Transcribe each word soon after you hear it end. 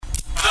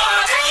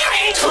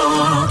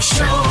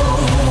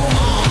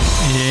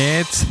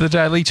the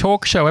Daily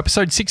Talk Show,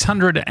 episode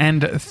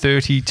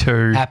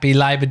 632. Happy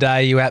Labor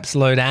Day, you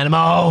absolute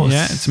animals.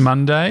 Yeah, it's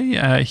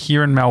Monday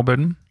here in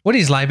Melbourne. What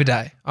is Labor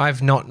Day?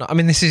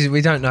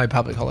 We don't know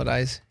public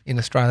holidays in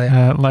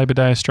Australia. Labor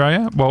Day,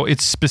 Australia. Well,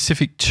 it's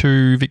specific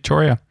to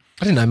Victoria.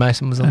 I didn't know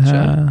Mason was on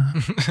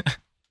the show.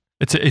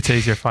 It's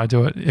easier if I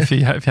do it, if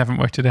you haven't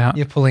worked it out.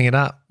 You're pulling it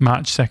up.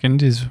 March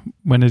 2nd is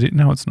when it is.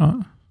 No, it's not.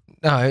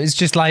 No, it's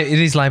just it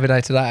is Labor Day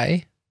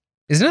today,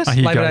 isn't it?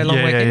 Labor Day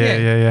long weekend.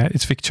 Yeah.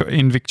 It's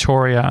in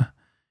Victoria.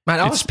 Mate,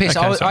 I was pissed.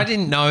 Okay, I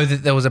didn't know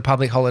that there was a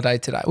public holiday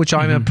today, which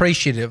I'm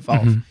appreciative of.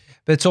 Mm-hmm.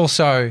 But it's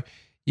also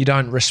you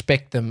don't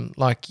respect them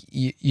like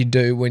you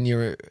do when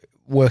you're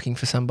working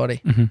for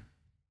somebody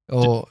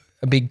or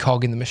a big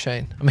cog in the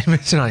machine. I mean,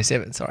 it's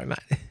 97. Sorry, mate.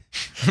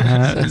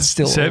 It's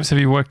still Sebs, have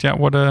you worked out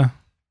what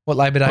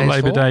Labor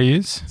Day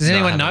is? Is? Does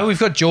anyone know? We've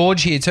got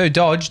George here too.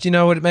 Dodge, do you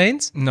know what it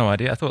means? No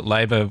idea. I thought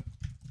Labor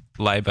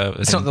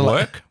is not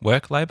the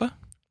work Labor?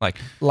 Like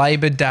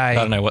Labor Day. I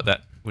don't know what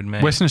that would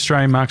mean. Western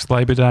Australia marks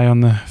Labor Day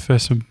on the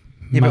 1st of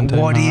Monday,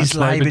 but what March. is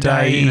Labor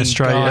Day in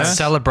Australia? It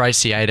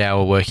celebrates the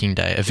 8-hour working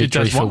day, a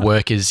victory does for what?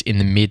 workers in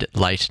the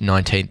mid-late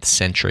 19th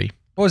century.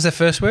 What was the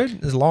first word?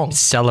 It's long. It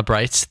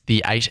celebrates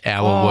the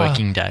 8-hour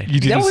working day. You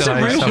didn't That was say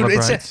a real good.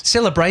 It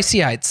celebrates.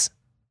 celebrates.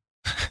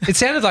 It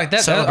sounded like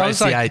that. I was Celebrates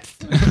the like,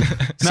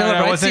 8th.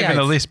 No, it wasn't even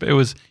a list, but it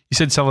was, you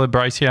said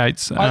celebrates. I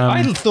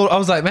thought, I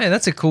was like, man,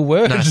 that's a cool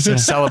word. No, it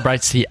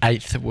celebrates the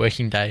 8th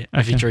working day,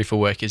 a victory for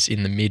workers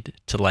in the mid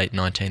to late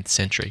 19th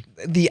century.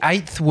 The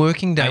 8th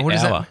working day. What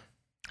is that?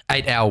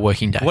 8-hour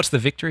working day. What's the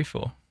victory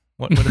for?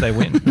 What do they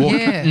win?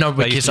 Yeah. No,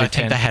 They because used to I do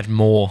think 10. they had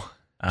more,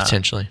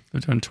 potentially.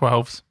 They're doing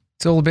 12s.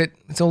 It's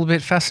all a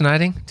bit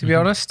fascinating, to be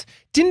honest.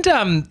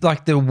 Didn't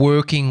like the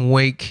working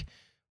week,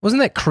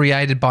 wasn't that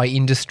created by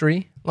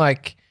industry?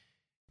 Like,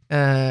 you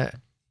know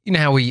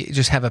how we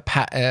just have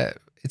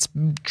it's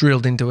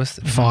drilled into us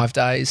 5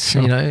 days,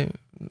 Sure. you know,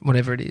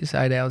 whatever it is,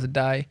 8 hours a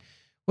day.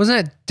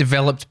 Wasn't that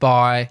developed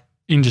by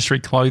Industry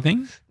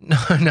clothing.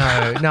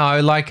 no,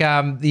 like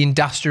the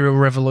Industrial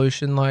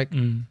Revolution? Like,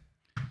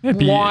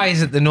 why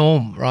is it the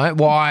norm, right?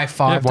 Why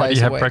 5 why do days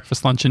you a have week?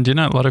 breakfast, lunch and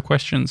dinner? A lot of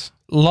questions.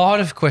 Lot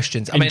of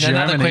questions. I In mean,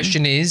 another Germany-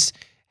 question is,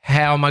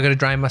 how am I going to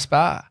drain my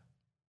spa?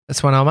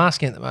 That's what I'm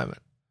asking at the moment.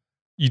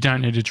 You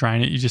don't need to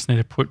drain it. You just need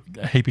to put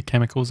a heap of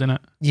chemicals in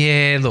it.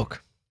 Yeah,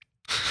 look,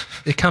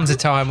 there comes a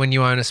time when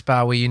you own a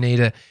spa where you need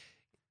to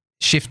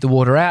shift the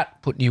water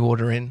out, put new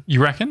water in.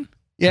 You reckon?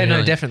 Yeah, no,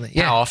 Really? definitely.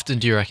 Yeah. How often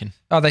do you reckon?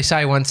 Oh, they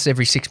say once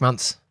every 6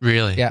 months.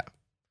 Really? Yeah.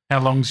 How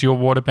long's your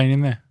water been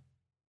in there?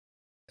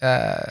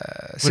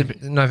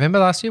 November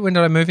last year. When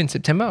did I move in?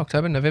 September,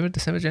 October, November,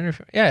 December, January.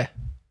 Yeah,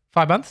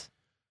 5 months.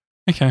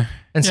 Okay.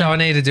 And so Yeah. I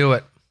need to do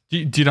it.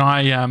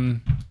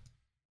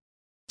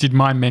 Did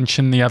my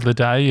mention the other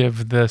day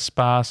of the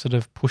spa sort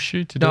of push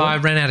you to do No, it? I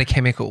ran out of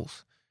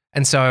chemicals,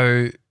 and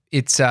so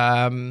it's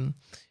a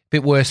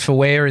bit worse for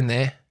wear in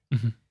there.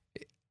 Mhm.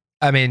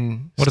 I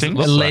mean, What does it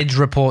look alleged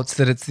reports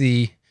that it's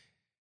the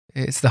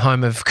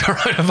home of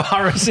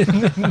coronavirus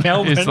in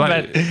Melbourne. It's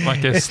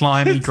like a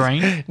slimy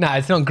green. No,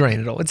 it's not green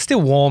at all. It's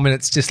still warm, and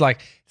it's just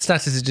like it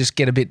starts to just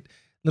get a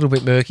little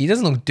bit murky. It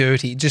doesn't look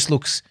dirty. It just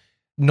looks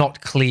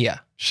not clear.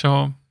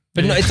 Sure.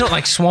 But no, it's not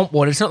like swamp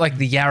water. It's not like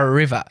the Yarra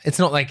River. It's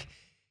not like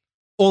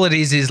all it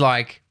is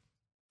like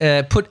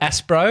put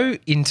Aspro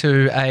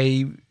into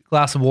a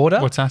glass of water.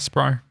 What's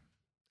Aspro?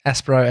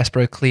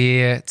 Aspro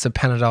Clear. It's a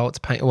Panadol.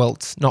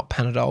 It's not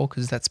Panadol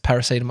because that's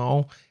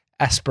paracetamol.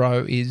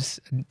 Aspro is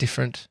a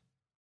different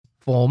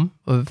form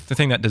of The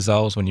thing that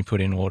dissolves when you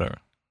put in water.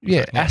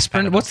 yeah. Not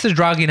Aspirin. Panadol. What's the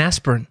drug in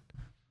aspirin?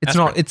 It's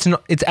not. It's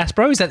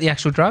Aspro. Is that the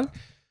actual drug?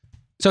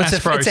 So it's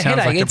Aspro a sounds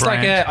headache. like a It's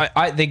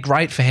like they're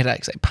great for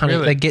headaches.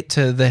 Really? They get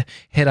to the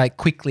headache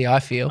quickly. I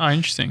feel. Oh,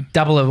 interesting.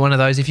 Double of one of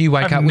those. If you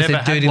wake I've up with never a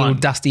had dirty little one.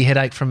 dusty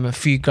headache from a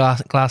few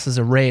glasses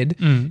of red,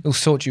 it'll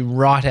sort you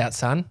right out,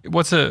 son.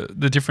 What's the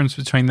difference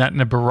between that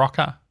and a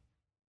Barocca?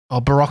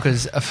 Oh,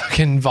 Barocca's a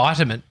fucking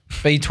vitamin.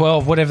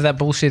 B12, whatever that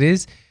bullshit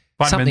is.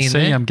 Vitamin Something C,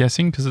 in there. I'm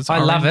guessing, because it's I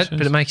love it, orange.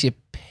 but it makes you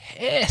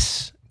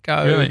piss.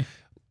 Go Really?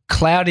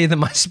 cloudier than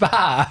my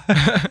spa.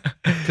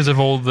 Because of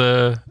all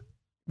the...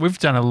 We've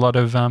done a lot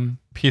of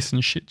piss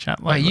and shit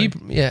chat Mate,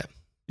 lately.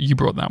 You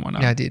brought that one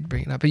up. yeah, I did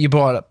bring it up. But you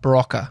brought up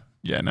Barocca.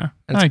 Yeah, no.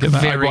 It's I get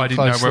that. very I didn't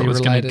know where closely it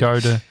was going to go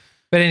related. to.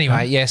 But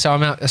anyway, yeah, so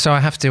I'm out. So I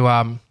have to,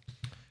 I've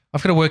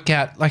got to work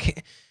out,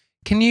 like,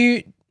 can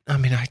you, I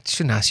mean, I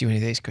shouldn't ask you any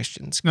of these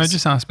questions. No,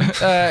 just ask me.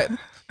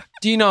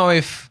 Do you know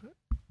if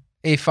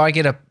I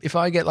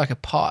get like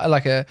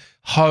a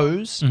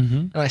hose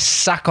and I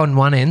suck on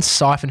one end,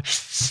 siphon,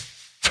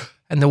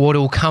 and the water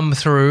will come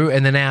through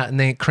and then out, and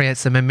then it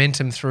creates the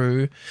momentum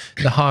through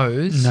the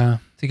hose No.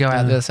 to go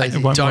out there. So It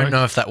it won't Don't work.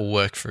 know if that will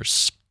work for a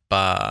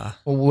spa.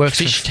 works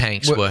for- Fish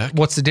tanks work.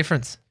 What's the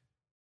difference?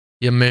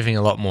 You're moving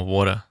a lot more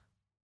water.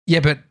 Yeah,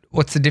 but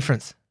what's the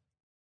difference?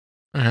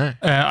 I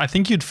don't know. I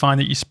think you'd find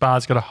that your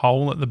spa's got a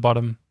hole at the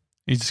bottom.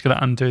 You just got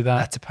to undo that.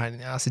 That's a pain in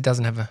the ass. It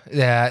doesn't have a.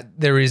 Yeah,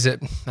 there is a.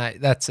 Mate,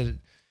 that's a.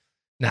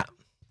 Nah.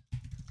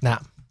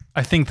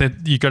 I think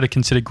that you got to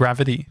consider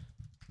gravity.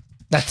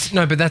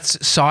 That's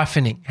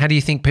siphoning. How do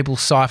you think people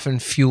siphon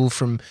fuel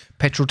from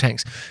petrol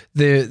tanks?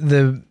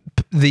 The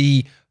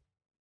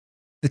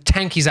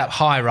tank is up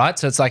high, right?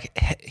 So it's like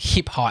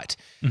hip height.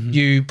 Mm-hmm.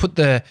 You put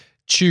the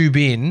tube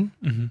in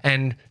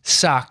and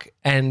suck,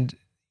 and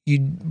you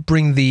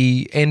bring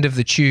the end of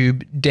the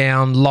tube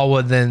down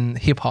lower than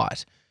hip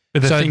height.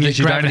 But the so thing the is,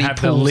 you don't gravity have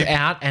the pulls lip,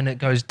 out and it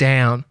goes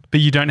down. but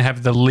you don't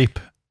have the lip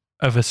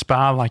of a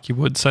spar like you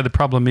would. So the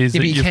problem is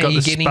that you've got the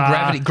you're getting spar.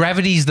 gravity.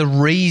 Gravity is the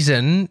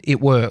reason it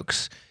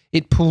works.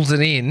 It pulls it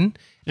in,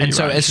 Yeah, and you're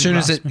so right, as you soon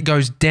as asked me. it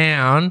goes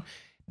down,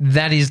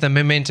 that is the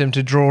momentum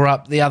to draw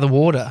up the other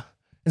water.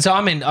 And so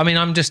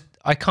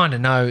I kind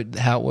of know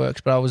how it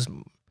works, but I was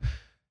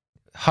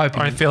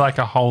hoping I feel like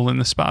a hole in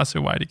the spar is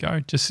the way to go.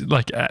 Just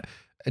like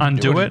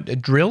undo it. A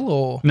drill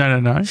or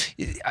No.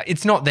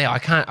 it's not there. I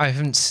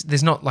haven't.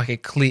 There's not like a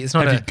clear. It's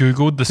not Have you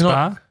Googled the it's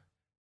not- spar?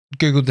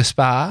 Googled the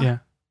spar. Yeah.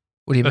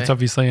 What do you That's mean?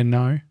 obviously a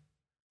no.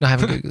 No, I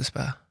haven't Googled the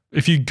spar.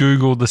 If you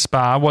Google the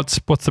spar, what's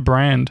the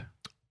brand?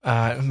 Mate,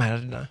 I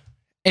don't know.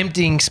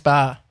 Emptying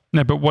spar.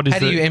 No, but what is How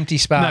do the- you empty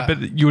spar? No,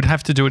 but you would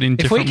have to do it in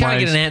if we different can't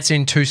ways. get an answer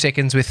in 2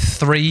 seconds with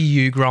 3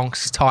 you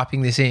gronks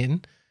typing this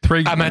in,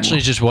 I'm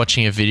actually just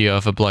watching a video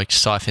of a bloke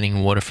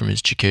siphoning water from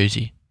his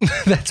jacuzzi.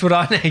 that's what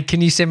I need. Can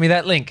you send me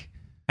that link?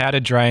 How to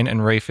drain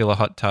and refill a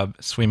hot tub.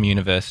 Swim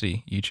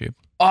University YouTube.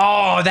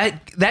 Oh,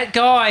 that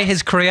guy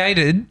has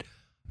created,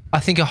 I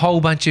think, a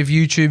whole bunch of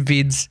YouTube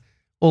vids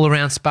all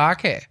around spa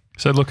care.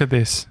 So look at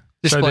this.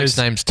 This So bloke's there's-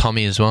 name's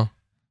Tommy as well.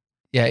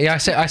 Yeah,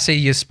 I see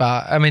your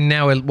spa. I mean,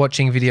 now we're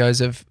watching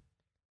videos of.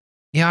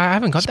 Yeah, I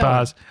haven't got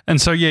spars. And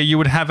so, yeah, you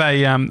would have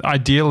a,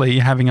 ideally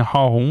having a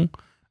hole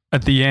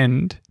at the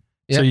end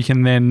so Yep. you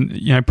can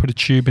then, put a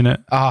tube in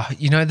it. that one. Oh,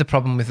 you know the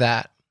problem with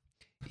that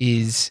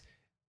is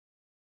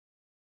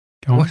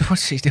Go on.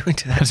 what's she doing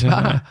to I that don't know.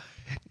 spa?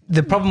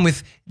 The problem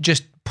with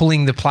just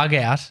pulling the plug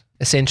out,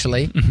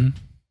 essentially, Mhm.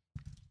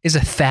 is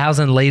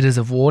 1,000 liters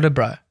of water,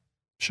 bro.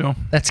 Sure.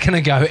 That's going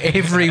to go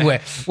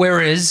everywhere.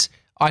 Whereas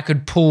I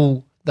could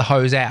pull the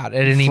hose out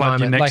at any Flood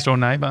moment. your next door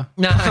neighbour.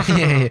 No,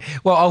 yeah.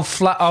 Well,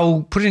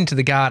 I'll put it into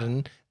the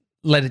garden,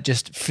 let it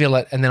just fill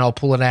it, and then I'll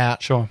pull it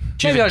out Sure.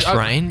 Do you Maybe have a I-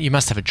 drain? You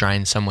must have a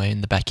drain somewhere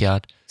in the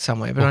backyard.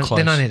 somewhere. Or But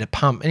then I close. need a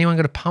pump. Anyone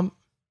got a pump?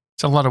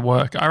 It's a lot of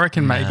work. I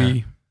reckon Nah.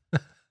 maybe.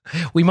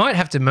 We might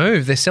have to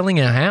move. They're selling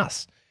our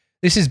house.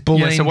 This is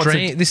bullying so what's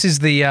dream. This is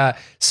the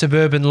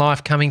suburban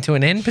life coming to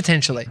an end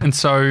potentially. And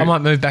so, I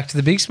might move back to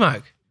the big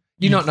smoke.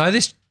 You not know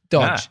this,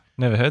 Dodge?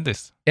 Nah, never heard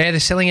this. Yeah, they're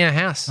selling our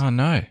house. Oh,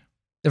 no.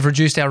 They've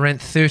reduced our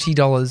rent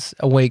 $30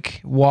 a week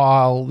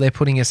while they're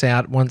putting us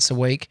out once a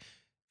week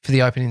for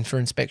the opening for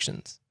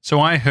inspections. so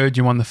I heard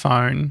you on the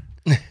phone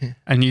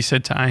and you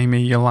said to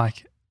Amy, you're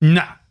like,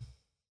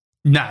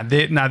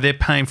 they're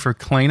paying for a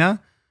cleaner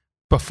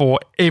before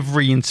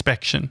every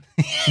inspection.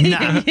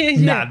 Nah,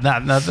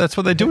 that's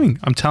what they're doing.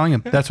 I'm telling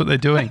them, that's what they're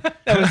doing.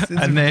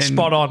 And then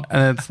spot on.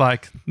 And it's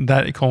like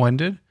that call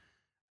ended.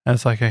 And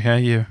it's like, okay,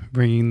 you're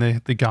bringing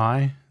the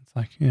guy. It's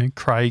like,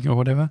 Craig or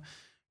whatever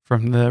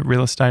from the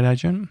real estate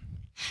agent.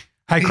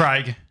 Hey,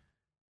 Craig.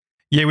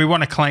 Yeah, we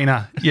want a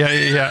cleaner.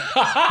 Yeah.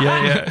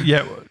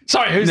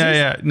 Sorry, who's No, this?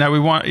 yeah. No, we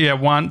want,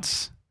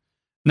 once.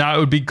 No, it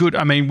would be good.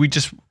 I mean,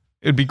 it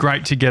would be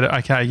great to get it.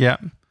 Okay, yeah.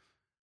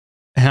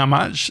 How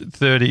much?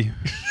 30.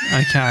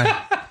 Okay.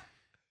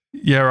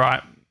 Yeah,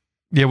 right.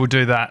 Yeah, we'll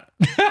do that.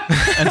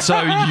 And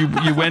so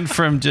you went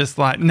from just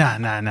like,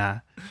 nah,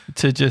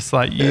 to just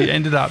like, you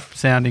ended up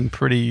sounding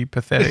pretty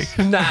pathetic.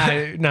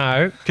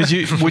 No.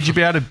 Because would you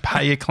be able to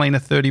pay a cleaner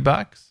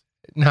 $30?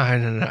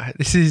 No.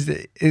 This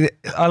is.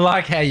 I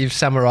like how you've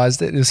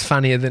summarised it. It was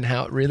funnier than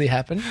how it really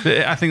happened.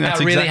 I think that's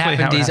how it really exactly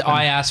happened how it is happened.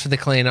 I asked for the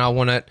cleaner. I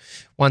want it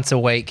once a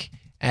week,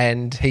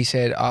 and he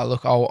said, "Oh,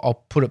 look,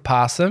 I'll put it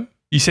past them."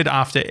 You said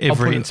after put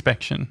every it-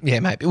 inspection.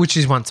 Yeah, maybe, which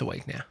is once a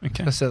week now.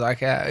 Okay. So like,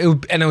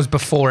 it was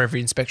before every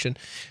inspection.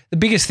 The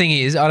biggest thing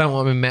is I don't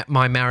want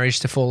my marriage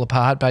to fall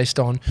apart based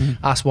on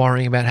us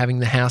worrying about having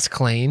the house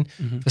clean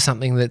for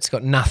something that's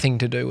got nothing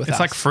to do with It's us.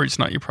 like fruit's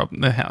not your problem.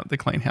 The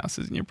clean house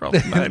isn't your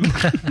problem, mate.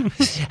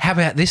 How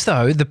about this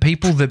though? The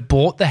people that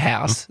bought the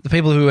house, the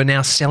people who are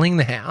now selling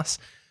the house,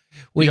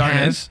 we The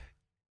have, owners?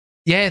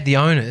 yeah, the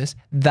owners.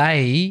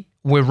 They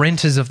were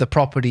renters of the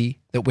property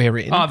that we're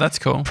in. Oh, that's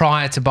cool.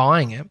 prior to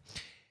buying it.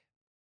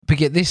 But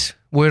get this,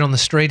 word on the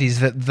street is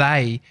that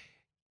they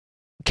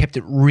kept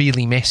it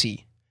really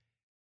messy.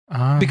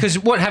 Ah. Because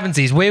what happens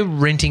is we're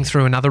renting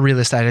through another real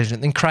estate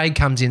agent. Then Craig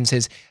comes in and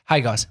says,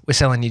 hey guys, we're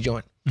selling your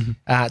joint.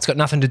 It's got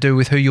nothing to do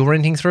with who you're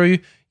renting through.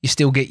 You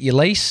still get your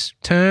lease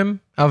term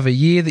of a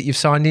year that you've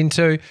signed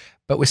into,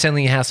 but we're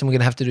selling your house and we're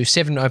going to have to do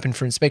 7 open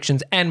for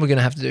inspections and we're going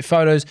to have to do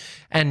photos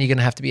and you're going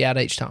to have to be out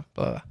each time.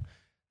 Blah, blah.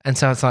 And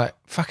so it's like,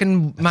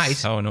 fucking mate,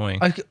 So annoying.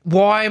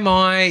 why am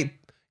I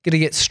going to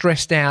get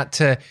stressed out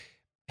to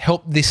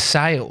help this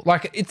sale?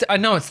 Like, I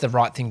know it's the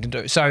right thing to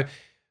do. So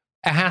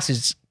our house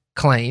is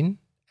clean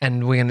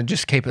and we're going to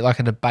just keep it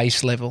like at a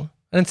base level.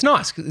 And it's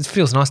nice. It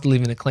feels nice to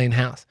live in a clean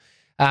house.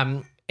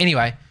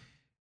 Anyway,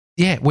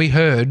 yeah, we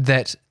heard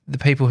that the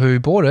people who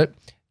bought it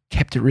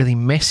kept it really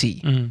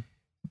messy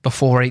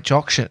before each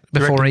auction,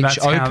 Do you before reckon each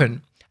that's how-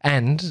 open.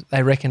 And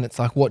they reckon it's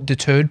like what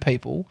deterred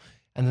people,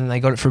 and then they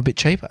got it for a bit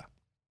cheaper.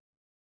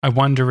 I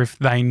wonder if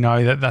they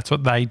know that that's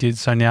what they did,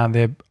 so now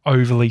they're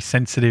overly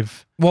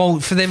sensitive Well,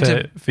 for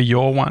them for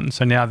your one.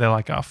 So now they're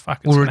like, oh, fuck,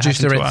 it's we'll gonna reduce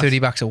the happen rent to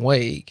us. $30 a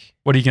week.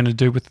 What are you going to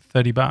do with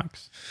the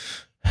 $30?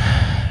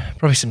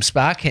 Probably some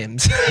spark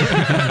hems.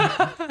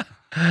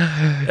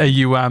 Are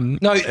you No,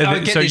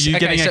 get so this. you're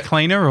Okay, getting so- a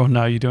cleaner or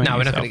no? You're doing No, it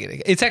we're not yourself? going to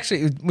get it. It's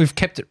actually, we've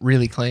kept it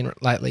really clean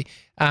lately.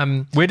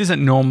 Where does it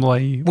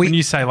normally? When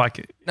you say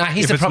like, No,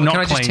 here's if the it's problem. not Can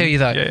I just clean- tell you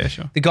though? Yeah,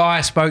 sure. The guy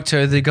I spoke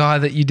to, the guy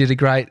that you did a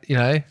great,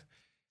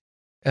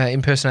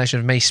 impersonation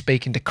of me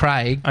speaking to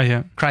Craig. Oh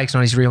yeah. Craig's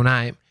not his real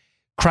name.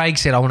 Craig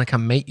said, I want to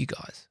come meet you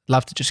guys.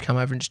 Love to just come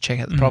over and just check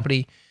out the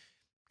property.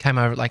 Came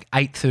over at like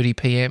 8:30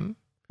 p.m.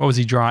 What was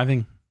he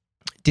driving?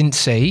 Didn't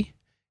see,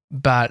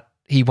 but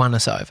he won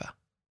us over.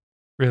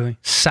 Really?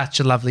 Such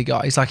a lovely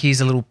guy. He's like,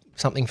 here's a little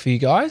something for you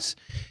guys.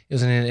 It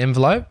was in an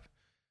envelope.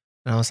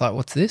 And I was like,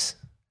 what's this?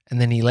 And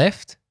then he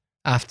left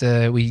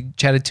after we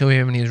chatted to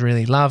him, and he was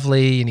really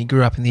lovely, and he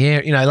grew up in the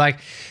area, like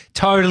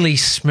totally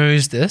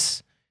smoothed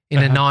us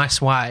in a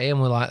nice way.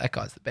 And we're like, that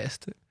guy's the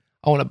best.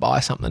 I want to buy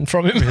something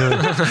from him.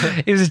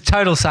 He was a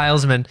total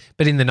salesman,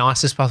 but in the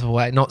nicest possible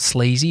way, not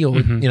sleazy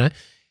or,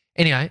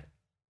 Anyway,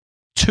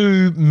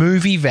 2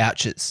 movie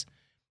vouchers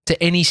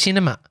to any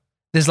cinema.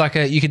 There's like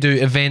you could do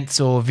events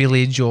or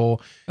village or.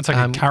 That's like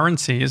a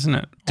currency, isn't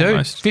it? Dude,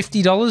 Almost.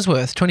 $50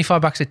 worth,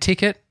 $25 a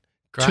ticket.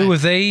 Great. 2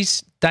 of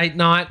these, date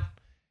night,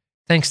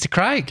 thanks to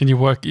Craig. Can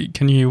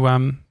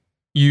you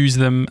use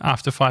them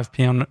after 5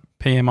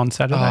 p.m. on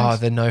Saturdays? Oh,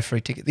 the no free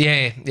ticket.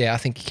 Yeah, I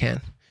think you can.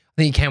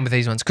 I think you can with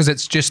these ones because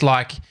it's just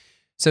like,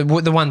 so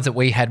the ones that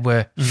we had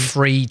were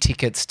free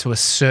tickets to a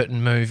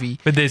certain movie.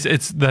 But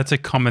that's a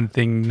common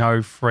thing.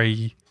 No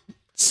free.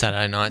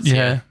 Saturday nights.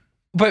 Yeah.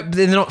 But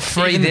they're not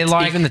free. Even they're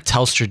like even the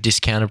Telstra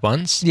discounted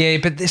ones. Yeah,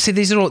 but see,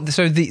 these are all.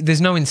 So there's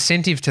no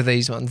incentive to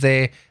these ones.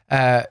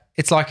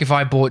 It's like if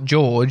I bought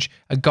George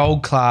a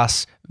gold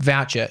class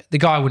voucher, the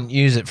guy wouldn't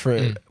use it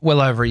for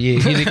well over a year.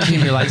 He'd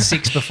accumulate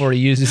 6 before he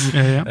uses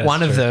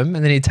one of them,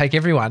 and then he'd take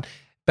everyone.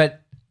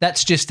 But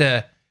that's just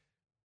a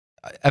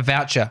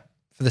voucher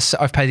for the.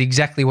 I've paid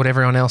exactly what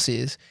everyone else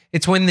is.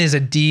 It's when there's a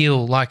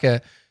deal like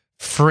a.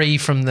 Free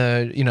from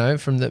the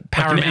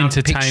Paramount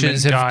entertainment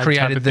Pictures guide have type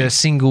created of the thing.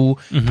 single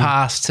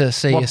pass to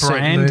see a What certain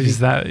brand movie. is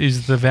that?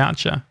 Is the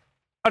voucher?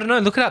 I don't know.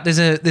 Look it up. There's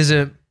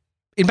a.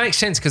 It makes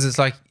sense because it's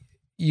like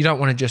you don't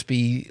want to just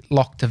be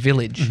locked to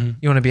Village.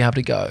 You want to be able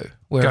to go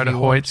wherever Go to you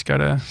want. Hoyts. Go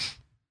to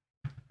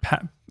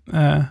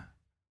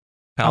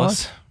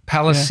Palace.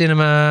 Palace Yeah.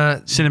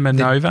 Cinema, Cinema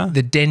Nova.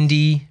 the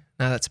Dendy.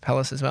 No, that's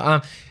Palace as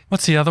well.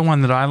 What's the other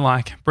one that I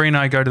like? Bree and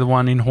I go to the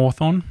one in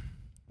Hawthorne.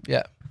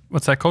 Yeah.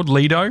 What's that called?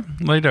 Lido.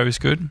 Lido is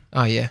good.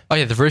 Oh yeah. Oh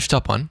yeah, the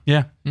rooftop one.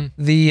 Yeah.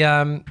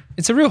 The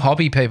it's a real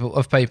hobby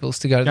of people's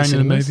to go to the Going to the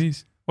cinemas.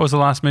 movies. What was the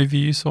last movie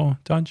you saw,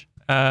 Dodge?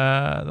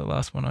 The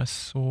last one I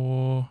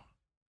saw,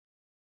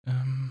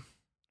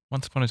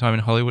 Once Upon a Time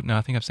in Hollywood. No,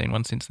 I think I've seen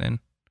one since then.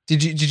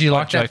 Did you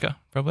like that? Joker,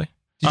 probably.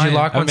 Did you yeah.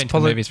 like I haven't Once been to the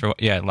Upon a movies for a while.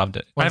 Yeah, loved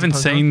it. I Once haven't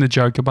Upon a Time? seen The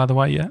Joker, by the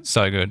way, yet.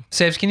 So good.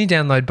 Sevs, can you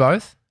download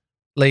both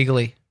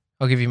legally?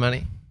 I'll give you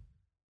money.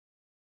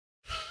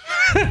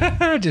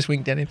 Just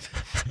winked at him.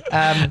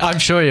 I'm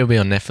sure you'll be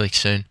on Netflix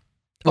soon.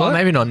 Well, What?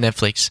 maybe not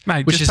Netflix.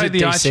 Mate, which just pay is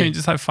the at DC. iTunes.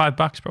 It's like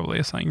 $5 probably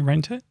or something.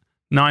 Rent it.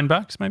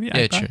 $9 maybe.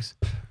 $8.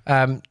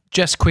 true.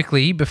 Just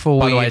quickly before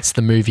By we, the way, it's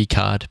the movie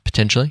card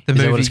potentially. The Is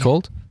that what it's movie-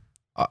 called?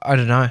 I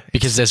don't know.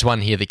 Because there's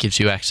one here that gives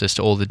you access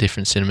to all the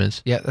different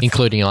cinemas, Yeah, that's,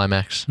 including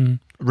IMAX.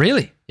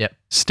 really?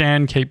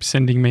 Stan keeps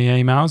sending me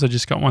emails. I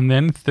just got one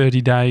then.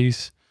 30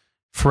 days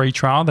free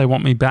trial. They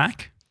want me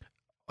back.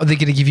 Are they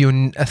going to give you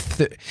I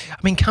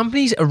mean,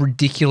 companies are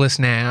ridiculous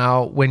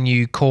now when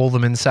you call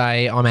them and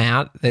say, I'm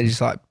out. They're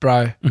just like,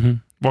 bro,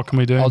 What can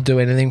we do? I'll do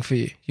anything for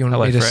you. You want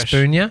me to HelloFresh.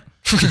 spoon you?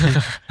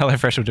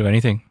 HelloFresh will do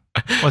anything.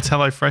 What's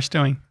HelloFresh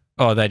doing?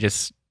 Oh, they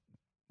just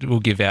will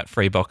give out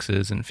free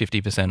boxes and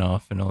 50%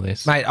 off and all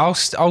this. Mate, I'll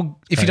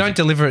if you don't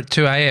deliver at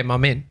 2 a.m.,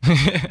 I'm in.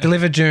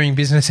 Deliver during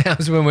business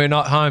hours when we're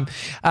not home.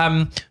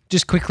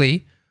 Just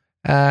quickly,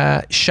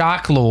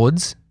 Shark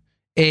Lords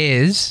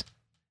airs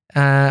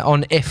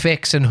on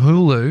FX and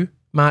Hulu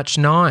March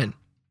 9. Is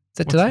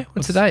that today?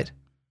 What's the date?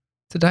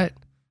 It's the date.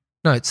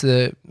 No, it's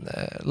the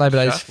Labor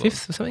Day's Shark Lords.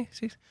 5th or something.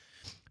 6th?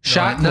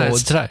 Shark No, Lords.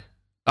 it's today.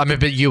 I mean,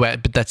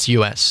 but that's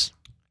US.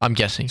 I'm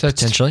guessing So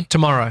it's potentially.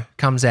 tomorrow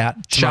comes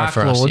out. Tomorrow Shark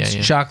for us, Lords.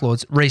 yeah. Shark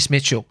Lords. Reese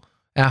Mitchell,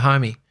 our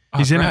homie.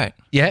 He's in it.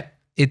 Yeah,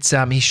 it's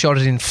he shot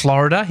it in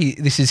Florida.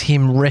 This is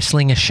him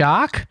wrestling a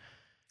shark.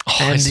 Oh,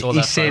 I And saw he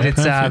that said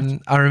photo.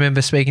 it's I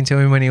remember speaking to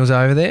him when he was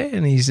over there,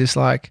 and he's just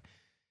like,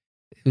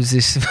 it was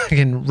this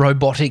fucking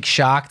robotic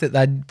shark that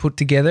they'd put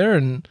together,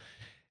 and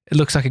it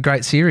looks like a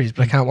great series,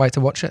 but I can't wait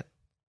to watch it.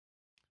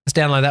 Let's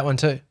download that one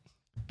too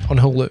on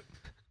Hulu.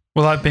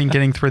 Well, I've been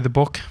getting through the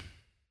book,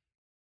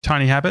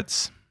 Tiny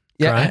Habits.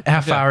 Yeah, Great. how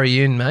far are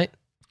you in, mate?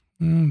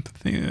 I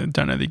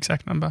don't know the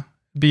exact number.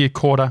 Be a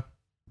quarter.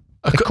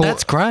 quarter.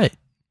 That's great.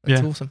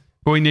 That's Yeah. awesome.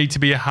 But we need to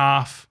be a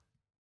half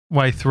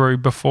way through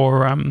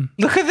before.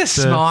 Look at the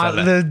smile,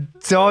 the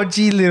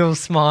dodgy little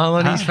smile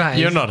on his face.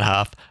 You're not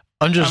half.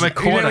 I'm I'm a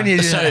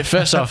quarter. So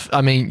first off,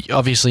 I mean,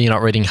 obviously you're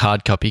not reading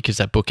hard copy because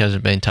that book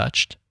hasn't been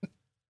touched.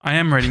 I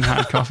am reading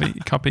hard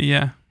copy.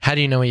 Yeah. How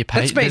do you know where your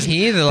page? That's been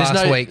here the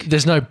last week.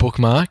 There's no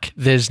bookmark.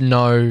 There's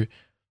no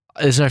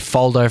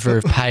fold over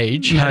of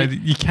page. No,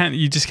 you can't.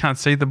 You just can't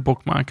see the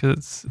bookmark 'cause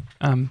it's.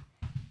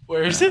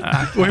 Where is it?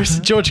 Where's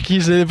George? Can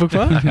you see the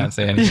bookmark? I can't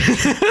see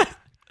anything.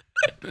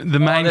 The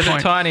main there's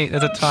point.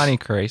 there's a tiny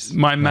crease.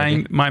 My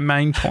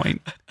main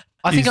point.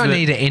 I think I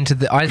need to enter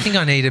I think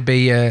I need to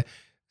be a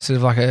sort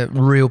of like a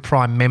real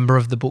prime member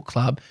of the book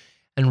club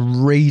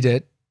and read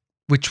it,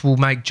 which will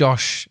make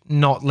Josh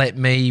not let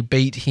me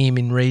beat him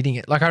in reading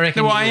it. Like I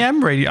reckon. No, I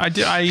am reading.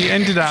 I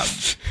ended up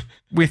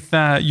with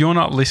You're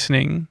Not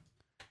Listening.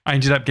 I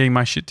ended up getting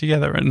my shit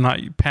together and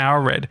like power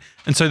read,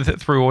 and so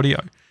through audio.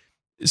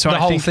 So the I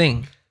whole think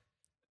thing.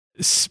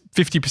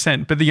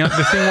 50%. But the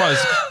thing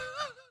was,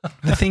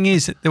 the thing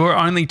is, there were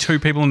only 2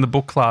 people in the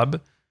book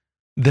club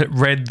that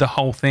read the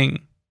whole thing.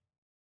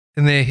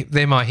 And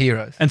they're my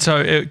heroes. And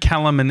so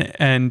Callum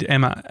and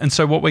Emma. And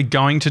so what we're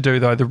going to do,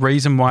 though, the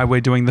reason why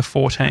we're doing the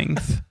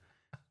 14th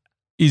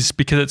is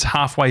because it's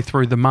halfway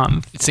through the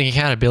month. It's an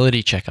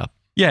accountability checkup.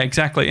 Yeah,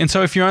 exactly. And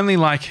so if you're only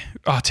like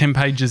 10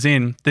 pages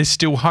in, there's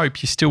still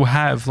hope. You still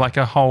have like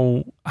a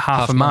whole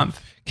half a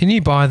month. Can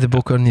you buy the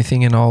book on your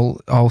thing and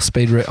I'll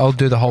speed read? I'll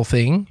do the whole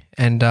thing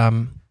and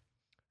then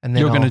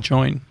you're going to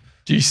join.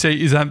 Do you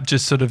see? Is that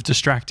just sort of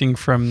distracting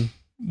from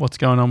what's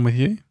going on with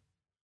you?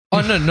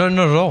 Oh no, not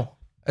at all.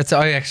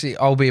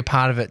 I'll be a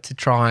part of it to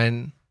try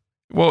and.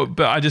 Well,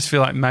 but I just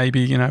feel like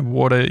maybe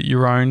water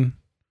your own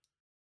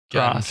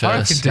grass.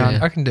 I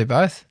can do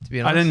both. To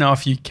be honest, I don't know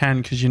if you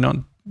can because you're not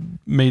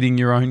meeting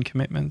your own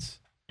commitments.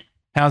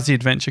 How's the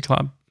Adventure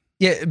Club?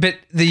 Yeah, but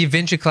the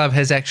Adventure Club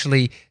has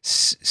actually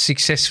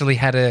successfully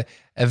had a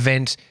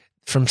event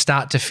from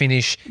start to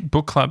finish.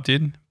 Book Club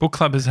did. Book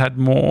Club has had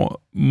more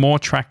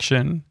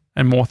traction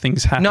and more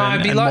things happen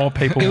more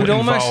people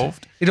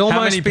involved.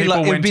 How many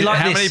people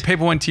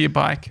went to your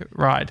bike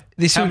ride?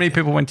 How many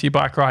people went to your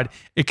bike ride,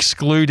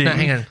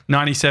 excluding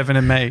 97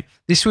 and me?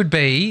 This would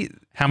be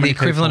the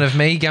equivalent of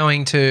me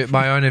going to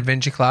my own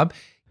Adventure Club,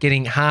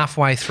 getting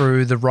halfway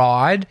through the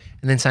ride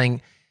and then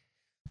saying,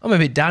 I'm a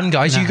bit done,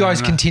 guys. You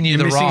guys continue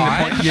the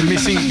ride. You're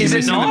missing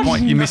the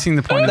point. You're missing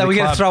the point. No, we're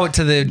going to throw it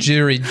to the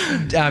jury.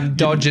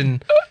 Dodge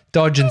and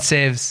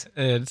Sevs.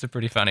 It's a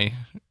pretty funny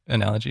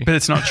analogy. But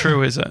it's not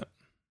true, is it?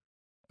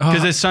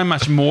 Because there's so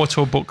much more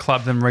to a book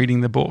club than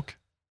reading the book.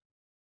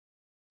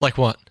 Like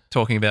what?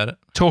 Talking about it.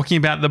 Talking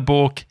about the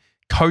book,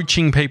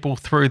 coaching people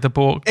through the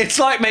book. It's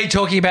like me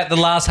talking about the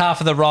last half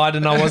of the ride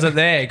and I wasn't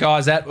there.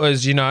 Guys, that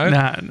was, No.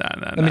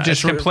 Let me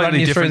just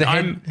completely different.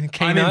 I'm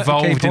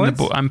involved in the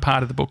book. I'm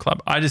part of the book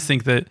club. I just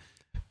think that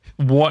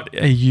what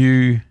are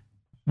you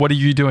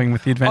doing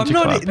with the Adventure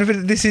Club?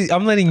 But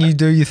I'm letting you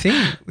do your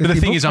thing. But the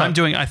thing is,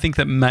 I think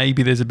that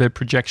maybe there's a bit of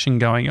projection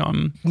going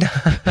on.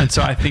 And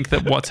so I think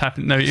that what's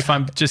happened,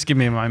 just give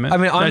me a moment. I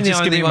mean, I'm the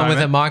only one with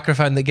a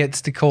microphone that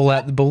gets to call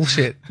out the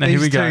bullshit. Now, here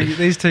we go.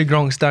 These 2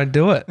 gronks don't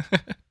do it.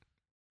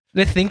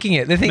 They're thinking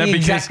it. They're thinking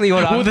exactly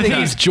what I'm thinking. Well, the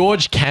thing is,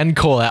 George can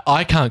call out.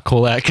 I can't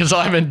call out because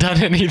I haven't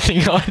done anything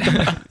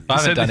either. I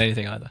haven't done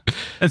anything either.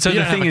 And so you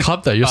the don't thing have is, a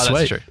club though. You're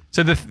sweet. That's true.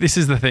 So this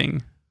is the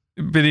thing.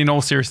 But in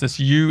all seriousness,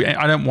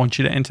 I don't want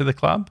you to enter the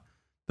club,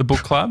 the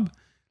book club,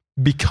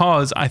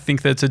 because I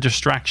think that's a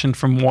distraction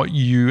from what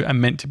you are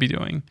meant to be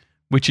doing,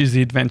 which is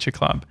the Adventure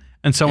Club.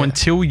 And so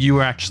until you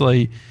are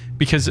actually,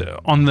 because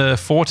on the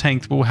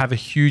 14th, we'll have a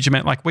huge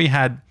amount. Like we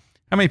had,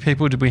 how many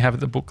people did we have at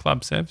the book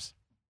club, Sevs?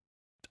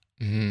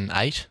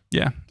 8.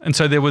 Yeah. And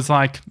so there was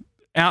like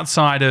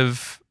outside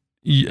of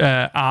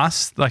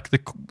us, like the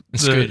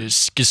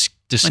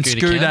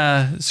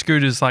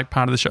Scooter's like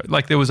part of the show.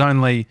 Like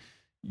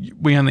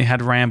we only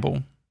had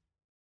Ramble.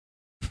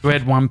 We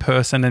had one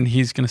person and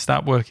he's going to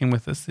start working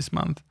with us this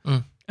month.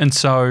 And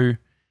so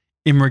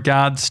in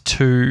regards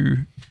to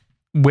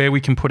where we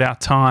can put our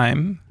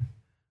time,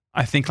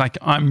 I think like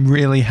I'm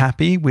really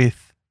happy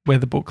with where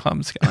the book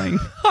club's going.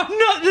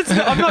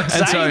 I'm not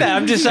saying that.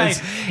 I'm just saying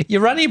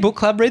you're running a book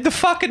club, read the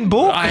fucking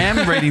book. I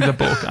am reading the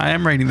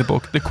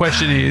book. The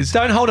question is,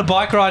 don't hold a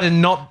bike ride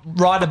and not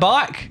ride a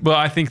bike. Well,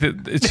 I think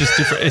that it's just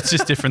different. It's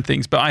just different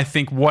things. But I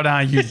think, what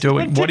are you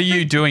doing? What are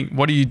you doing?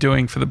 What are you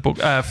doing for the book?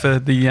 For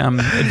the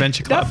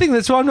Adventure Club? Nothing.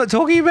 That's why I'm not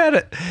talking about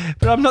it.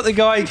 But I'm not the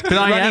guy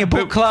running a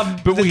book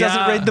club that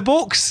doesn't read the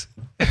books.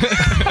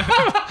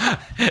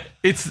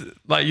 It's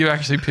like you're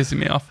actually pissing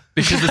me off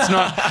because it's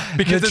not.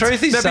 Because the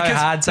truth is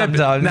hard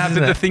sometimes.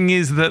 But the thing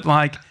is that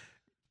like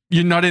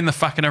you're not in the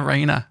fucking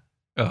arena.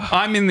 Ugh.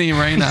 I'm in the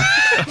arena.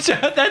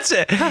 That's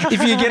it.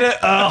 If you get it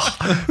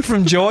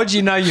from George,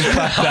 you know you've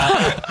fucked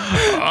up.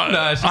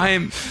 No, I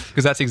am,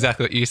 because that's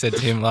exactly what you said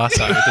to him last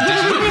time with the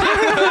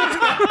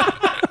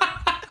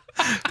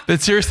dishes.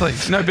 But seriously,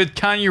 no. But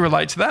can't you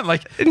relate to that?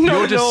 Like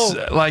you're just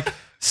like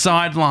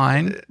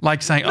sideline,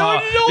 like saying,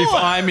 if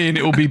I'm in,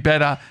 it will be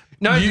better.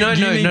 You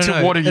need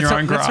to water your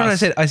own grass. That's what I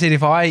said. I said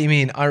if I am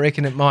in, I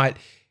reckon it might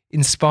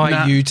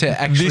inspire you to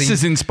actually? This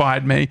has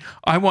inspired me.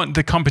 I want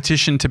the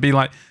competition to be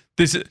like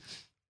this.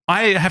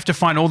 I have to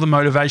find all the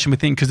motivation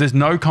within because there's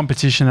no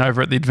competition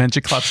over at the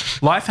Adventure Club.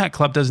 Life Hack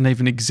Club doesn't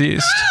even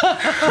exist.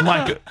 But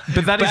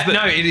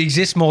no, it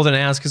exists more than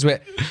ours because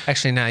we're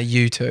actually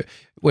you too.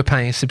 We're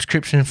paying a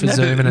subscription for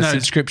Zoom and a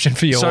subscription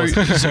for yours.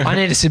 So I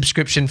need a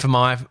subscription for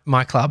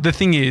my club. The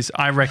thing is,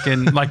 I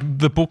reckon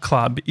the book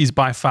club is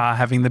by far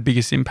having the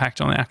biggest impact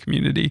on our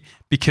community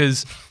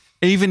because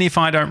even if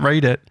I don't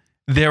read it,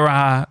 there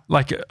are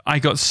I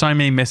got so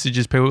many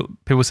messages,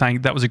 people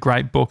saying that was a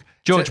great book.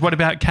 George, what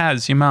about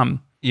Kaz, your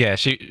mum? Yeah,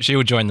 she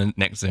will join the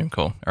next Zoom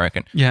call, I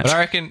reckon. Yeah. But I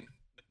reckon,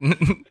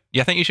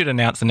 I think you should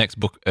announce the next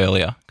book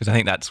earlier because I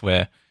think that's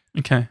where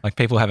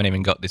people haven't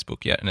even got this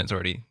book yet and it's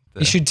already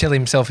he should tell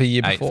himself a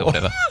year before. Or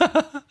whatever.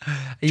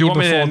 Do you want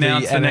me to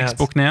announce the next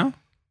book now?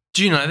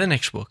 Do you know the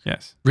next book?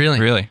 Yes.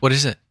 Really? What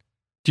is it?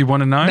 Do you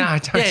want to know? No,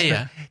 don't.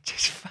 Yeah.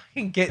 Just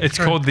fucking get It's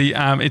through. called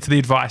it's the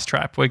Advice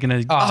Trap. We're going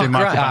to do Michael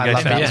great. I Bungay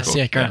love about that. this Yes, book.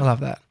 yeah, great. I love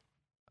that.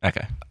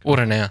 Okay.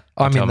 Order now.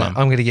 I'm tell in that. Mum.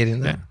 I'm going to get in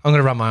there. Yeah. I'm going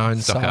to run my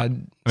own Stock up. side.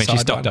 I mean,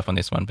 she's stocked one. up on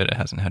this one, but it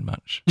hasn't had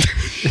much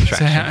So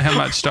traction. how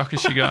much stock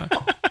has she got?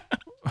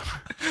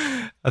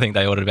 I think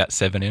they ordered about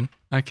 7 in.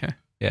 Okay.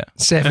 Yeah.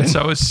 7. And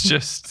so it's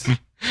just,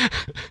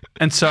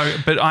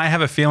 but I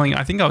have a feeling,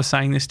 I think I was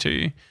saying this to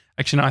you.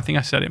 Actually, no, I think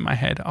I said it in my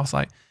head. I was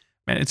like,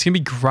 man, it's going to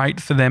be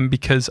great for them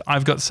because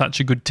I've got such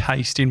a good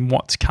taste in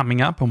what's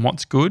coming up and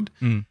what's good.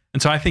 Mm.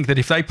 And so I think that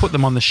if they put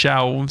them on the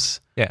shelves,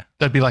 Yeah.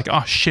 they'd be like,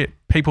 oh shit,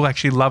 people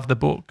actually love the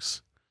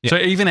books. Yeah. So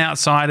even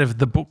outside of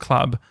the book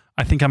club,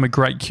 I think I'm a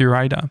great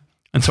curator.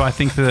 And so I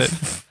think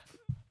that,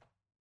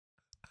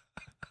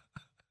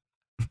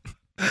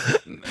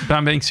 but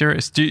I'm being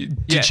serious. Did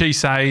she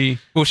say,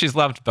 Well, she's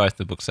loved both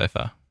the books so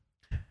far.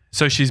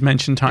 so she's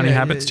mentioned Tiny Yeah,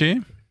 Habits to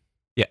you?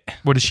 Yeah.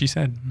 What has she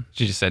said?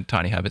 She just said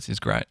Tiny Habits is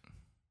great.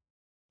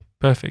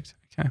 Perfect.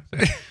 Okay.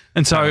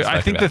 And so Haven't I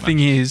spoken think the about thing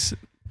is,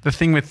 the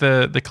thing with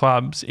the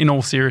clubs, in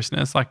all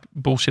seriousness, like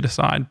bullshit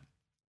aside,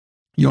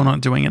 you're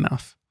not doing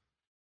enough.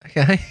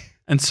 Okay.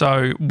 And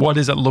so what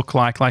does it look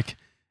like? Like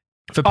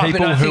for But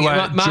people I who think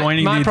are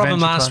joining my the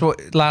problem Adventure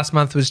Club, last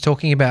month was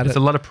talking about there's it.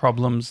 a lot of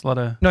problems, a lot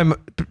of... No,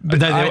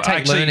 but I take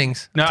actually-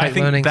 learnings. No, I Take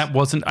think learnings. that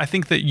wasn't... I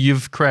think that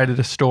you've created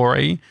a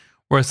story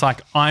where it's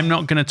like, I'm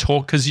not going to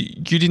talk because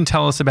you didn't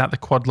tell us about the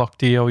quad lock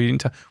deal,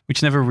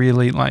 which never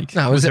really like...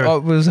 No,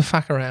 it was a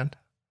fuck around.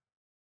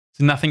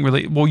 nothing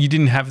really... Well, you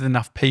didn't have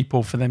enough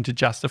people for them to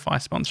justify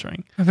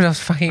sponsoring. But I was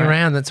fucking Right.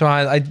 around. That's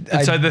why I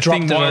so the dropped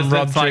thing it was on that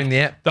Rob it's like during the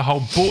app. the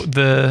whole book,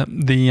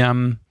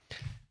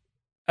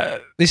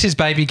 This is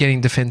baby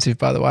getting defensive,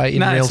 by the way, in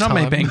no, real it's not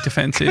time. me being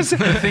defensive.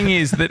 The thing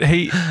is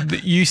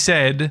that you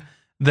said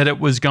that it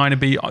was going to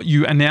be,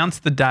 you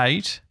announced the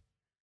date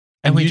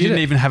and we you did didn't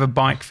it. even have a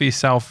bike for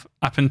yourself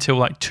up until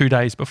like 2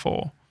 days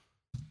before.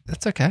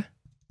 That's okay.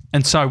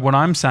 And so what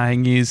I'm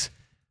saying is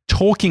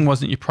talking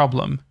wasn't your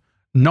problem.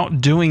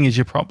 Not doing is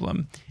your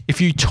problem.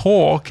 If you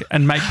talk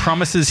and make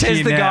promises Says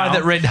here the now, guy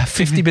that read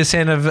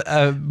 50% of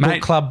a book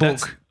mate, club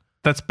book.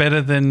 That's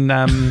better than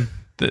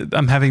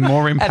I'm having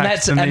more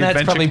impact than the And that's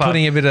Adventure probably Club.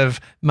 putting a bit of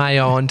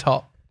mayo on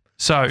top.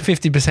 So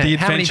 50%.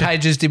 How many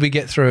pages did we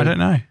get through? I don't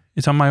know.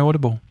 It's on my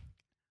Audible.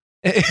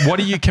 What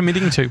are you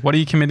committing to? What are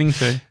you committing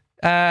to?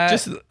 I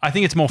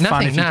think it's more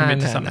fun if you commit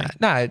to something.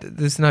 No,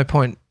 there's no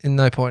point.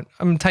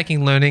 I'm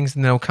taking learnings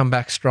and then I'll come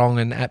back strong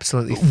and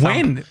absolutely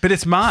When? But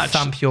it's March.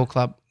 thump your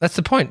club. That's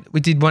the point. We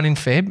did one in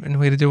Feb and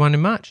we're going to do one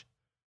in March.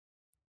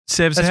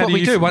 Sebs, That's how what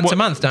we do once a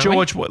month, don't we?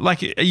 George,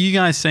 are you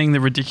guys seeing the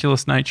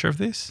ridiculous nature of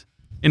this?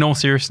 In all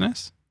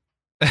seriousness?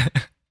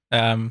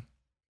 I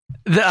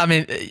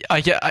mean,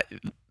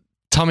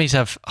 Tommies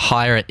have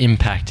higher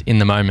impact in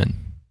the moment.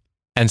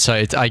 And so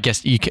it's, I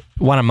guess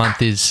one a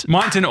month is...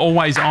 Mine's an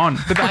always on.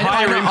 But the I know,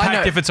 higher I know.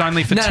 impact if it's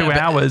only for No, 2 but-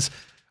 hours.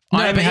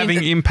 I'm but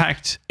having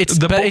impact. It's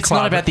the but book it's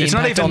club. not about the it's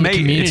impact not even on the me.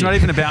 community. It's not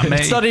even about me.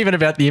 It's not even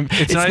about the me.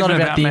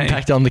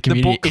 impact on the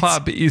community. The book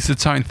club is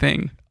its own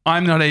thing.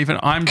 I'm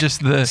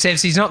just the...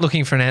 Sebs, he's not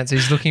looking for an answer.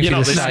 He's looking for You're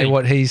you to not say listening.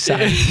 what he's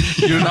saying.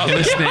 You're not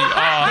listening.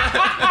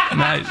 Oh,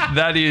 mate,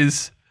 that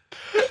is...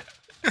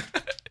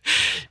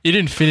 You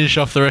didn't finish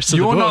off the rest of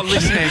the book. You're not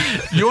listening.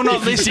 You're not If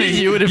you did, listening.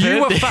 you would have heard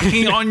were this.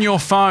 fucking on your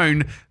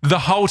phone the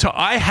whole time.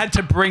 I had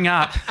to bring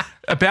up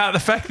about the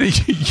fact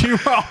that you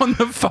were on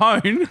the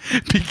phone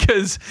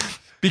because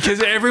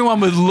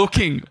everyone was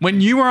looking. When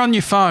you were on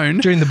your phone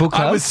During the book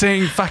club? I was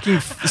seeing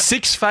fucking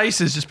 6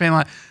 faces just being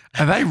like,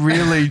 are they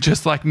really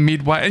just like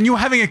midway? And you were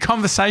having a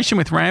conversation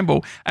with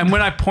Ramble. And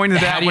when I pointed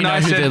How out, do you when know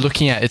I who they're said,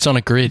 looking at? It's on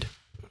a grid.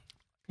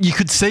 you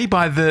could see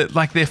by their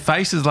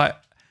faces, like,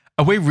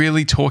 are we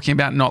really talking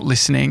about not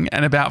listening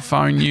and about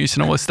phone use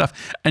and all this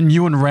stuff? And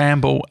you and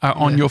Ramble are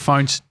on your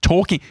phones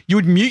talking. You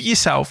would mute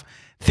yourself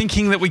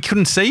thinking that we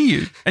couldn't see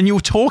you and you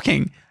were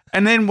talking.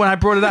 And then when I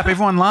brought it up,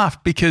 everyone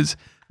laughed because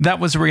that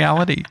was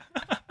reality.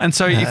 And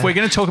so if we're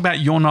going to talk about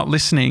you're not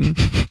listening,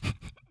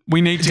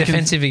 we need to...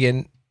 Defensive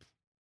again.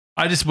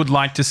 I just would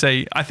like to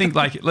see, I think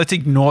like, let's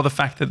ignore the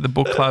fact that the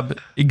book club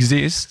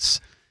exists.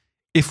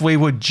 If we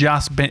were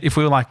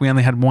like, we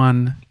only had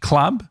one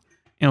club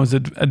and it was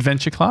an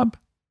adventure club,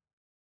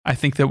 I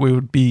think that we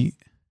would be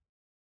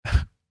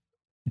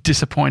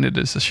disappointed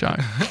as a show.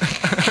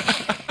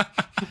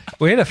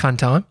 We had a fun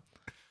time.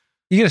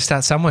 You got to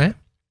start somewhere.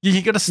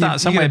 You got to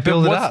start somewhere. You got to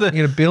build it up.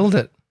 You got to build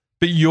it.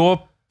 But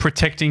you're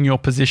protecting your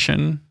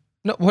position.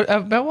 No, what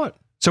about what?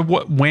 So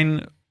what?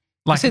 When?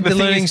 Like I said the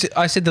learnings.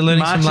 I said the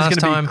learnings from last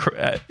time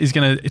is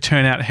going to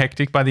turn out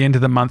hectic. By the end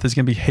of the month, there's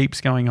going to be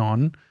heaps going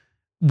on.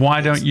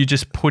 Why don't you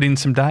just put in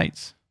some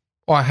dates?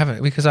 Oh, I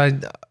haven't because I'm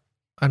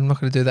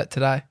not going to do that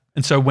today.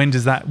 And so when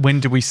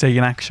do we see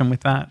an action with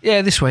that?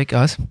 Yeah, this week,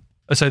 guys.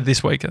 So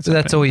this week.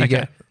 That's all you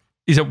get.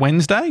 Is it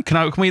Wednesday?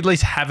 Can we at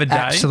least have a day?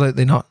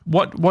 Absolutely not.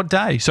 What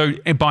day? So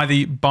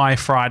by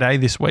Friday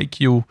this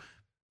week, you'll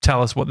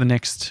tell us what the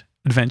next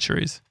adventure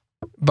is.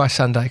 By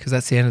Sunday, because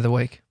that's the end of the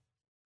week.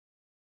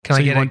 Can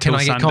I get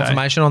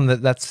confirmation on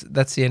that?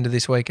 That's the end of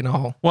this week and a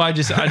whole. Well, I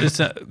just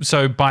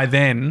so by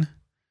then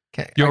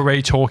you're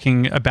already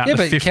talking about the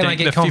 15th. Can I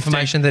get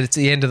confirmation that it's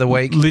the end of the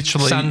week?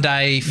 Literally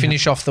Sunday,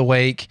 finish off the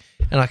week,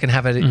 and I can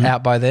have it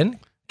out by then.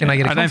 Can I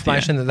get a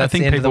confirmation that that's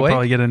the end of the week? I think people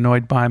probably get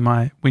annoyed by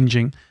my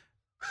whinging,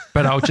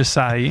 but I'll just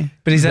say.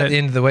 But is that the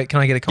end of the week? Can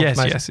I get a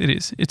confirmation? Yes, it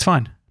is. It's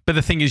fine. But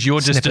the thing is,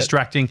 you're just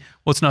distracting.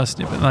 Well, it's not a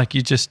snippet. Like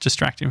you're just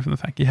distracting from the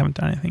fact you haven't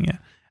done anything yet.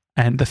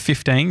 And the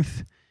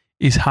 15th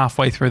is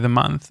halfway through the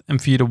month,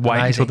 and for you to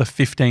wait until the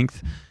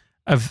 15th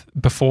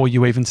before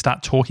you even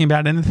start talking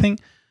about anything,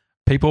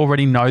 people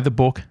already know the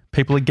book.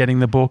 People are getting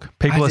the book.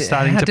 People are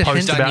starting to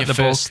post about the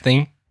book.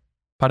 Thing.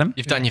 Pardon?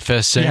 You've done your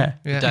first Zoom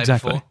the day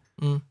exactly.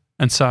 before.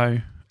 And so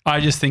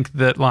I just think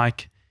that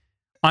like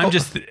I'm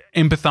just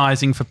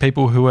empathizing for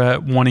people who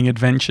are wanting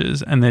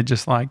adventures, and they're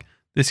just like,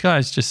 this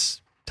guy's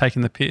just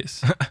taking the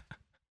piss.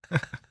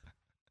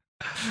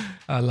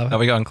 I love it. Are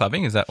we going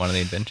clubbing? Is that one of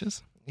the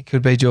adventures? It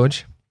could be,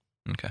 George.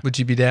 Okay. Would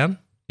you be down?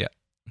 Yeah,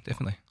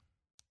 definitely.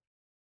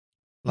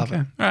 Love it.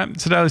 All right.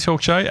 It's a Daily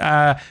Talk Show.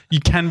 You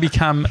can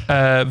become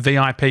a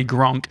VIP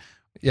Gronk.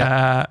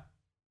 Yeah.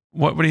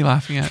 What are you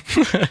laughing at?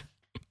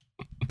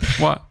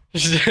 What?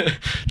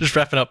 Just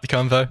wrapping up the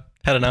convo.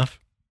 Had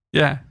enough.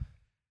 Yeah.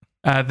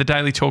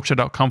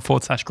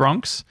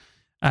 thedailytalkshow.com/Gronks.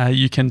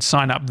 You can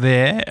sign up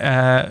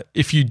there.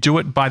 If you do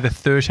it by the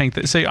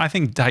 13th. See, I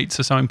think dates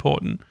are so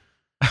important.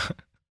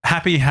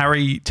 Happy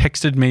Harry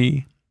texted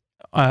me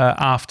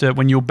after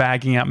when you're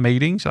bagging out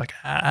meetings. You're like,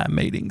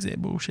 meetings, they're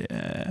bullshit.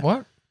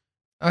 What?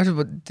 I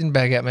didn't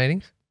bag out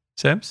meetings.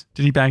 Sebs,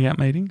 did he bag out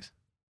meetings?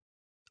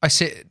 I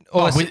said...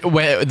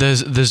 where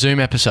the Zoom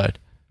episode.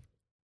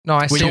 No,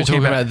 I said... We were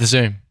talking about the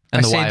Zoom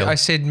and the whale. I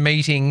said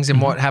meetings,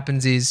 and what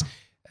happens is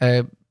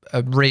a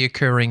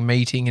reoccurring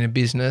meeting in a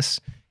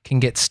business can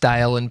get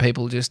stale and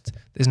people just...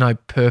 There's no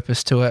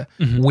purpose to a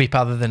whip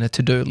other than a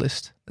to-do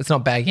list. It's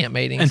not bagging out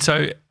meetings. And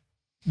so...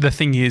 The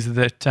thing is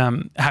that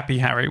Happy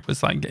Harry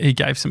was like, he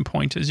gave some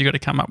pointers. You got to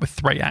come up with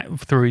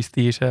through his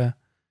theatre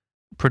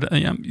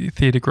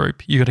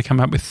group. You got to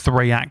come up with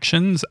 3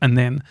 actions, and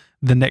then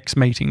the next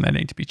meeting they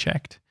need to be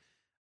checked.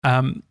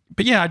 But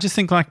yeah, I just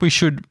think like we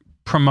should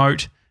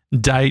promote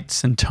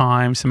dates and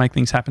times to make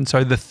things happen.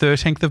 So the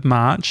 13th of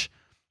March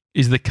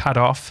is the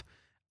cutoff.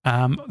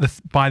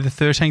 By the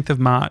 13th of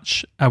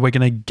March, we're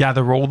going to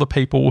gather all the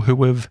people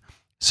who have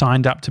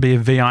signed up to be a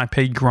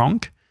VIP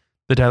Gronk.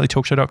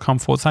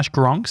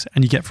 thedailytalkshow.com/Gronks,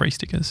 and you get free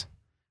stickers.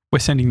 We're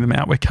sending them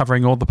out. We're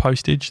covering all the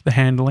postage, the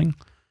handling,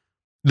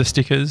 the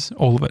stickers,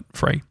 all of it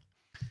free.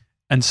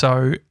 And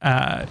so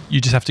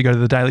you just have to go to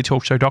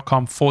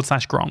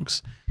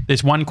thedailytalkshow.com/Gronks.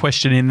 There's one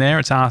question in there.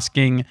 It's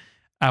asking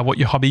what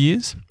your hobby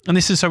is. And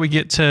this is so we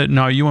get to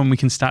know you and we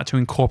can start to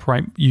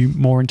incorporate you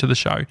more into the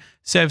show.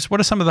 Sevs, what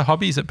are some of the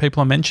hobbies that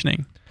people are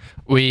mentioning?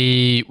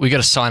 We got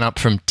a sign up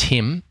from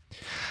Tim.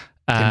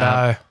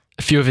 Timbo.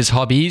 A few of his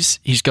hobbies.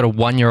 He's got a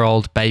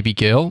 1-year-old baby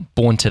girl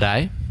born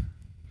today.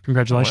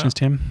 Congratulations,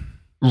 Tim.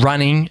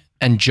 Running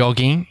and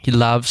jogging. He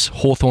loves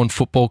Hawthorn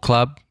Football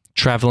Club.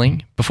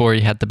 Traveling before they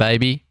had the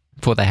baby.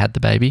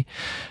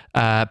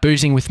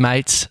 Boozing with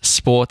mates,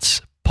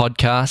 sports,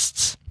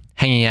 podcasts,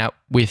 hanging out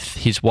with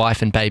his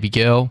wife and baby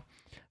girl.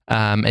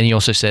 And he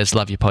also says,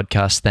 love your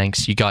podcast.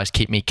 Thanks. You guys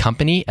keep me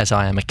company as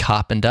I am a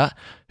carpenter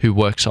who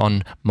works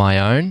on my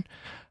own.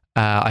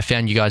 I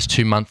found you guys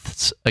 2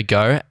 months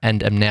ago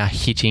and am now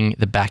hitting up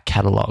the back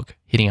catalogue.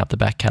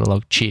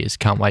 Cheers.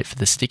 Can't wait for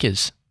the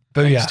stickers.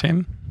 Booyah. Thanks,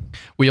 Tim.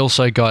 We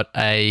also got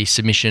a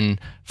submission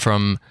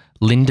from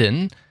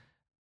Lyndon,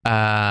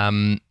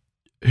 who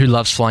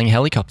loves flying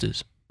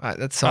helicopters. Right,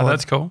 that's solid. Oh,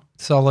 that's cool.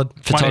 Solid.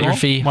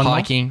 Photography, One more?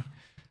 hiking.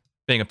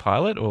 Being a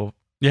pilot or?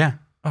 Yeah.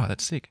 Oh,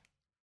 that's sick.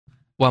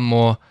 One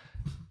more.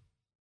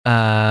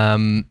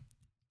 So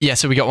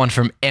we got one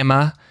from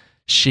Emma.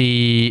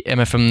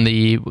 Emma from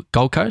the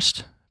Gold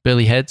Coast,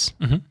 Burleigh Heads.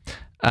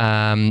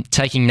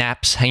 Taking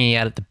naps, hanging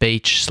out at the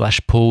beach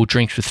 / pool,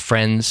 drinks with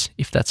friends,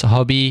 if that's a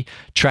hobby,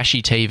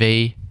 trashy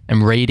TV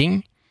and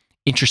reading.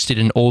 Interested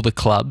in all the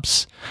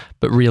clubs,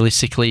 but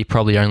realistically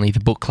probably only the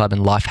book club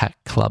and life hack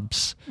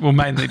clubs. Well,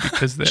 mainly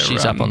because they're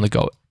she's up on the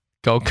Gold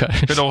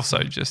Coast. But also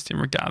just in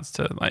regards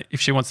to like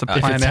if she wants to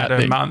plan out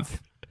her month,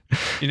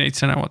 you need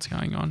to know what's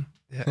going on.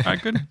 All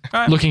right, good. All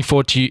right. Looking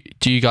forward to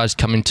you guys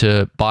coming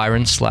to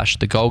Byron /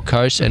 the Gold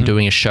Coast and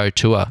doing a show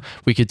tour.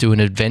 We could do an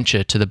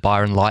adventure to the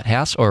Byron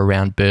Lighthouse or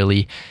around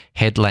Burleigh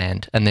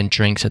Headland and then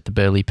drinks at the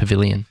Burleigh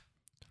Pavilion.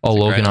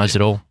 I'll organise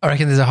it all. I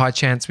reckon there's a high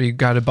chance we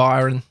go to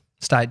Byron,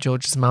 stay at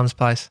George's mum's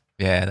place.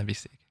 Yeah, that'd be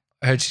sick.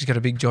 I heard she's got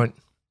a big joint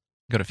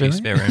Got a few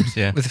spare rooms,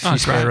 yeah. with a few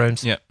spare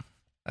rooms. Yep.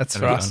 That's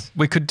That'd for be us.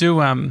 We could do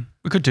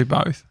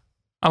both.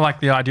 I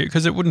like the idea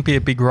because it wouldn't be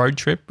a big road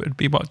trip. It'd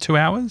be what, 2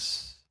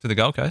 hours? To the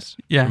Gold Coast?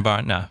 Yeah. From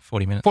Byron? No,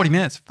 40 minutes. 40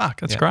 minutes.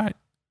 Fuck, that's Yeah. great.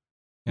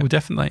 Yeah. Well,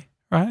 definitely.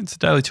 Right. It's a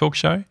daily talk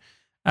show.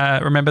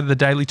 Remember the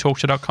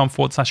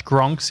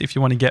dailytalkshow.com/Gronks if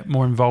you want to get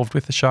more involved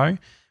with the show.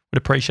 Would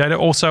appreciate it.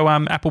 Also,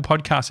 Apple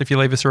Podcasts, if you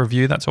leave us a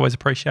review, that's always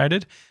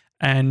appreciated.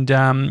 And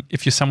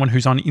if you're someone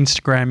who's on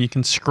Instagram, you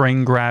can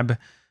screen grab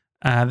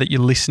that you're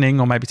listening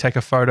or maybe take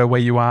a photo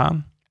where you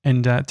are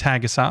and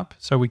tag us up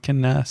so we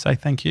can say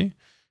thank you.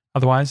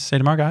 Otherwise, see you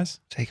tomorrow, guys.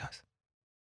 See you guys.